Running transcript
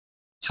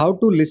How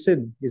to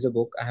Listen is a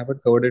book. I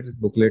haven't covered it in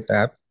Booklet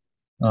app.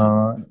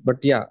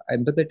 But yeah,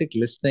 empathetic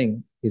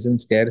listening is in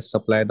scarce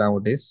supply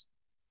nowadays,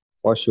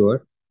 for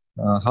sure.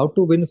 How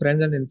to Win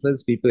Friends and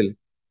Influence People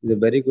is a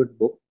very good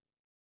book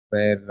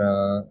where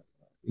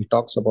he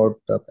talks about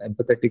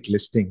empathetic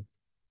listening.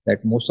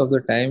 That most of the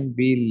time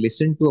we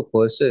listen to a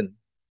person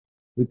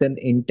with an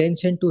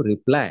intention to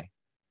reply,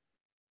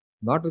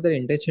 not with an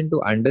intention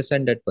to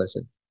understand that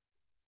person.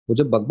 वो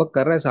जब बकबक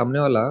कर रहा है सामने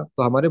वाला,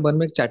 तो हमारे मन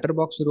में एक चैटर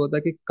बॉक्स शुरू होता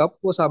है कि कब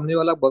वो सामने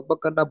वाला बकबक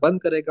करना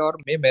बंद करेगा और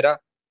मैं मेरा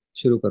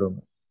शुरू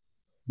करूंगा.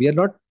 We are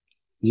not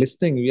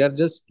listening, we are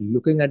just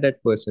looking at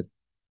that person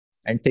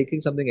and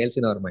thinking something else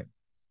in our mind.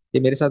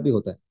 ये मेरे साथ भी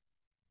होता है.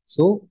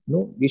 So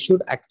no, we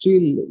should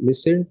actually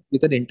listen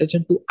with an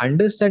intention to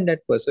understand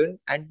that person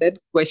and then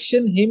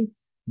question him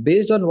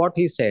based on what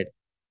he said,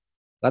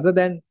 rather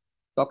than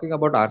talking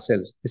about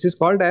ourselves. This is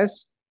called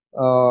as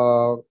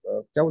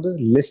क्या बोलते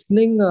हैं,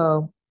 listening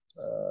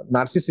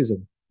narcissism.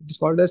 It is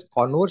called as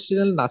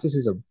conversational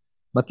narcissism.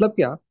 मतलब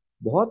क्या,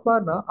 बहुत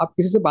बार ना आप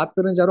किसी से बात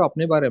करने जा रहे हो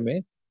अपने बारे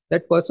में,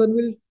 that person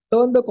will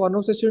turn the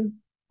conversation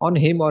on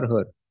him or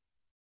her.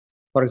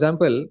 For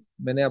example,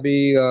 मैंने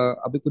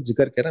अभी कुछ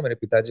जिक्र किया ना, मेरे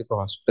पिताजी को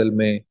हॉस्पिटल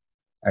में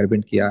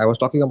एडमिट किया. I was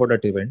talking about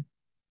that event.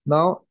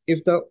 Now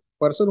if the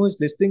person who is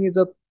listing is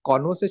a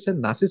conversation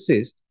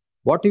narcissist,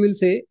 what he will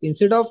say,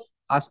 instead of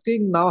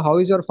asking now how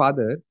is your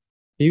father,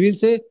 he will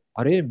say,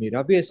 अरे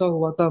मेरा भी ऐसा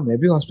हुआ था, मैं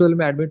भी hospital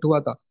में admit हुआ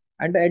था.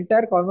 And the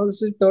entire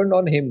conversation turned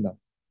on him. Now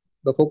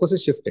the focus is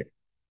shifted.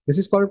 This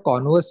is called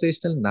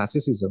conversational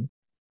narcissism,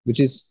 which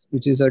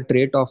is a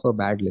trait of a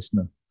bad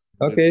listener.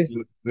 Okay,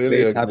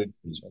 Really great. agree.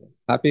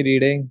 Happy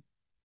reading.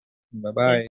 Bye bye.